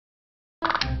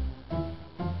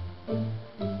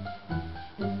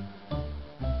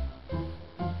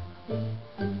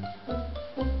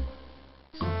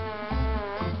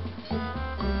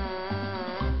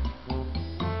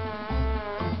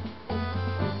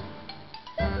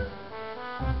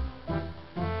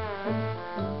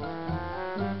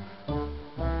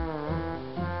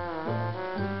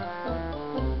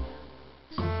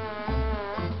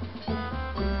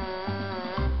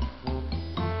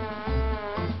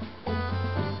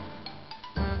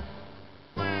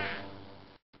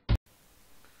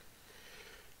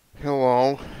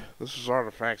This is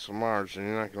Artifacts of Mars, and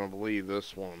you're not going to believe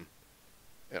this one.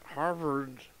 At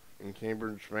Harvard in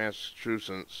Cambridge,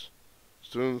 Massachusetts,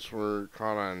 students were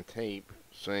caught on tape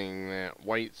saying that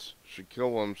whites should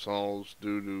kill themselves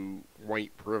due to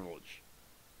white privilege.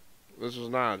 This is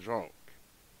not a joke.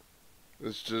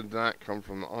 This did not come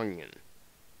from the Onion.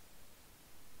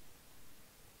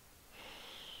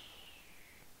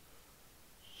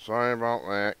 Sorry about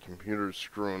that. Computer's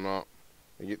screwing up.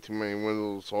 I get too many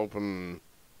windows open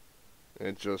and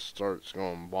it just starts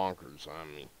going bonkers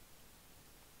on me.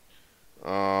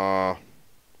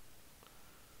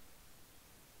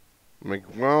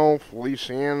 Miguel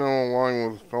Feliciano,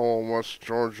 along with fellow West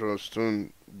Georgia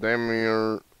student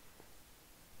Damir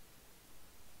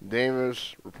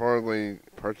Davis, reportedly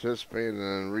participated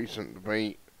in a recent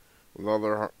debate with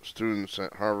other students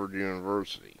at Harvard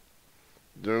University.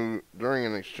 During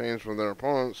an exchange with their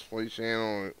opponents,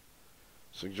 Feliciano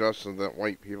suggested that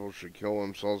white people should kill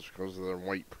themselves because of their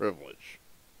white privilege.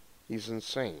 He's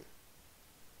insane.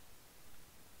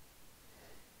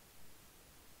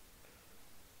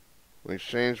 The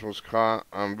exchange was caught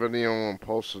on video and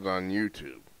posted on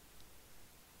YouTube.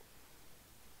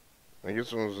 I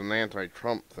guess it was an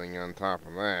anti-Trump thing on top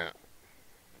of that.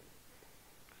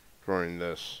 During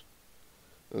this.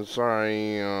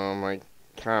 Sorry, my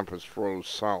compass froze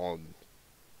solid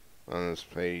on this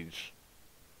page.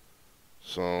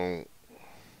 So,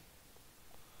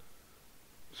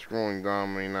 scrolling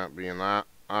down may not be an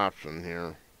option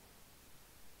here.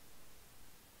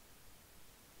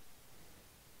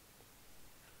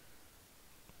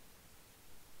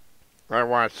 I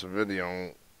watched the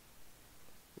video.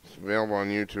 It's available on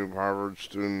YouTube.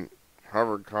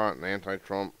 Harvard caught an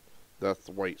anti-Trump death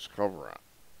to whites cover-up.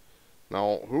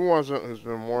 Now, who was it who's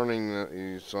been warning that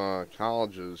these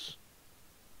colleges,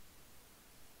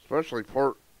 especially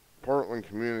Portland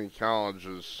Community College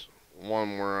is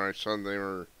one where I said they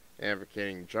were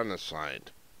advocating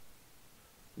genocide?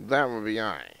 That would be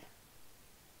I.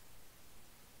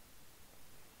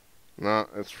 No,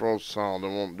 it's froze solid. It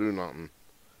won't do nothing.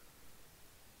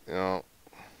 You know,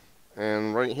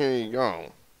 and right here you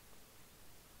go.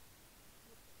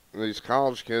 These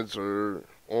college kids are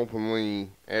openly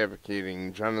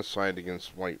advocating genocide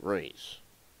against white race.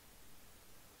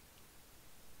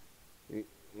 He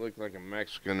looked like a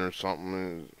Mexican or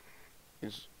something.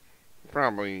 He's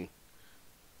probably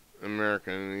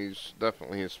American. He's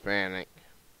definitely Hispanic.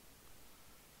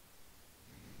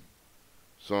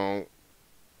 So,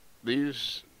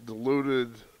 these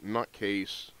deluded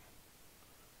nutcase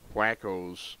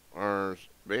wackos are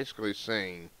basically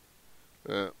saying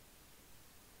that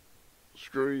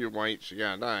screw you whites, you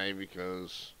gotta die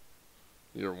because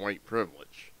you're white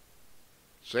privilege.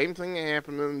 Same thing that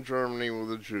happened in Germany with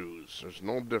the Jews. There's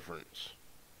no difference.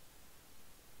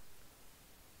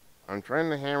 I'm trying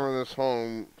to hammer this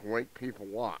home to wake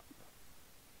people up.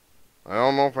 I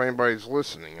don't know if anybody's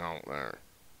listening out there.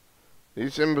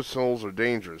 These imbeciles are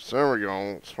dangerous. There we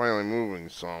go. It's finally moving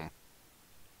some.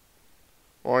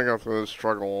 Well, I go through this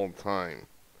struggle all the time.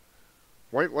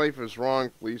 White life is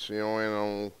wrong,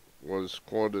 Feliciano was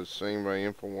quoted as saying by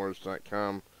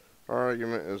Infowars.com. Our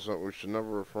argument is that we should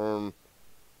never affirm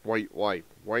white life.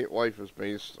 White life is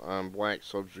based on black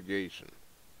subjugation.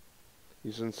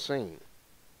 He's insane.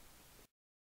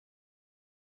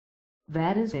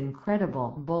 That is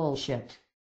incredible bullshit.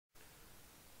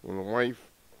 When the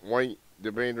white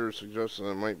debater suggested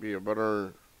it might be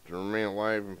better to remain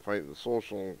alive and fight the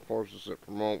social forces that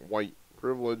promote white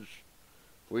privilege,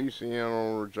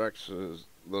 Feliciano rejects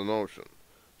the notion.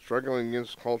 Struggling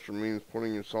against culture means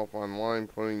putting yourself on the line,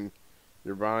 putting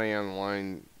your body on the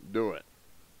line. Do it.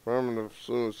 Affirmative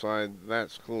suicide,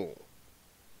 that's cool.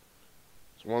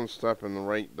 It's one step in the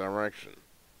right direction.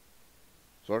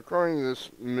 So according to this,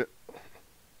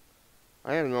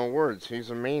 I have no words.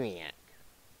 He's a maniac.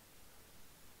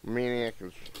 Maniac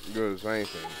is good as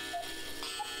anything.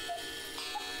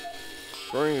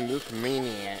 According to this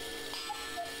maniac,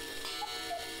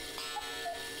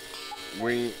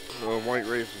 the white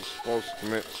race is supposed to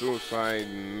commit suicide,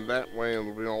 and that way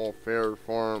it'll be all fair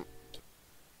for him.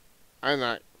 I'm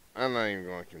not even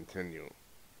going to continue.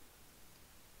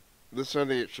 This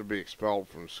idiot should be expelled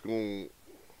from school,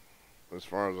 as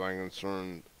far as I'm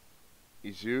concerned.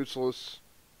 He's useless.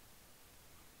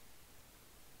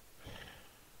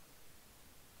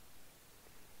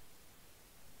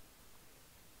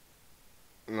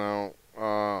 No,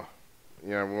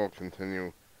 yeah, we'll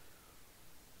continue.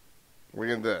 Look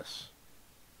at this.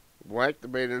 Black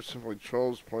debaters simply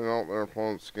chose to point out their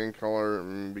opponent's skin color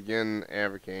and begin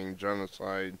advocating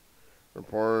genocide.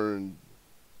 Reported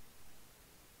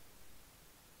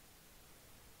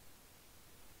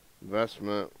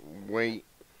investment weight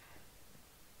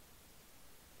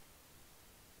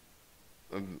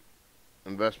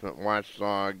investment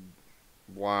watchdog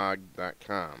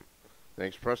blog.com. They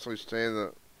expressly stated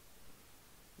that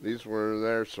these were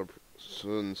their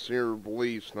sincere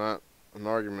beliefs, not an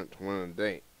argument to win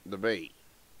a debate.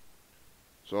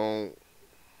 So,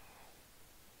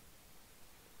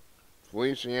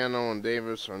 Feliciano and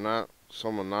Davis are not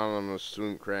some anonymous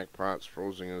student crackpots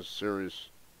posing as serious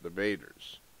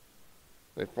debaters.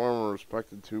 They form a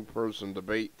respected two-person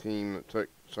debate team that took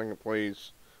second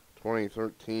place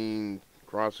 2013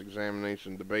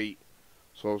 Cross-Examination Debate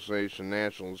Association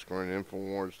Nationals, according to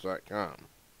Infowars.com.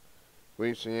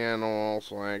 Feliciano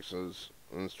also acts as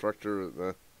an instructor at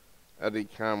the Eddie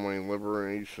Conway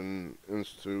Liberation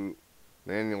Institute,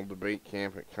 an annual debate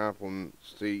camp at Copeland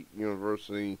State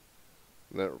University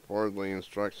that reportedly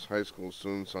instructs high school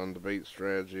students on debate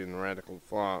strategy and radical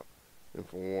thought,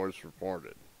 Infowars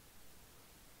reported.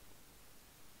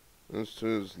 The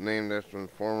institute is named after the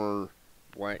former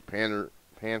Black Panther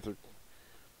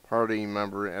Party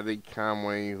member Eddie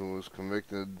Conway, who was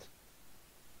convicted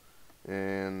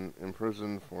and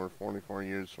imprisoned for 44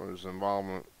 years for his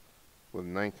involvement with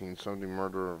the 1970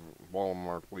 murder of a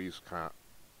Baltimore police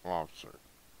officer.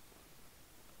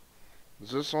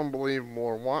 Is this unbelievable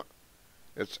or what?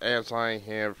 It's as I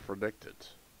have predicted.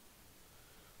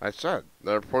 I said,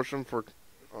 they're pushing for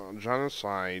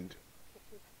genocide.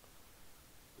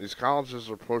 These colleges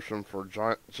are pushing for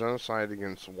genocide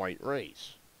against the white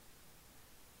race.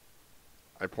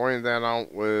 I pointed that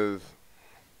out with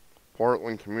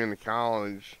Portland Community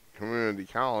College,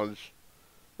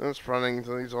 and it's spreading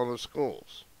to these other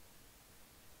schools.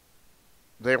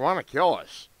 They want to kill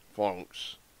us,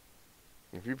 folks.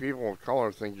 If you people of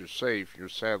color think you're safe, you're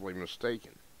sadly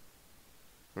mistaken.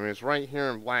 I mean, it's right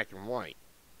here in black and white.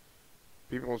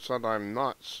 People have said I'm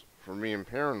nuts for being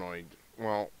paranoid.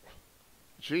 Well,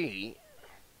 gee,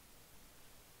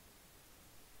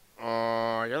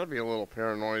 I gotta be a little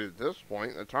paranoid at this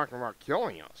point. They're talking about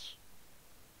killing us.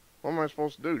 What am I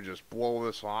supposed to do? Just blow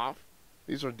this off?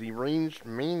 These are deranged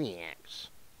maniacs.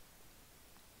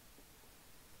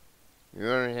 You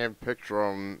don't have a picture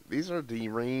of them. These are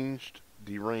deranged,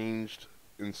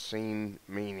 insane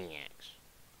maniacs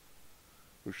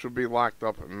who should be locked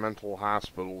up in mental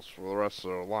hospitals for the rest of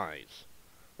their lives,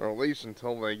 or at least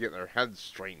until they get their heads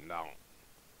straightened out.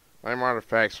 I'm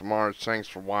Artifacts of Mars. Thanks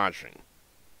for watching.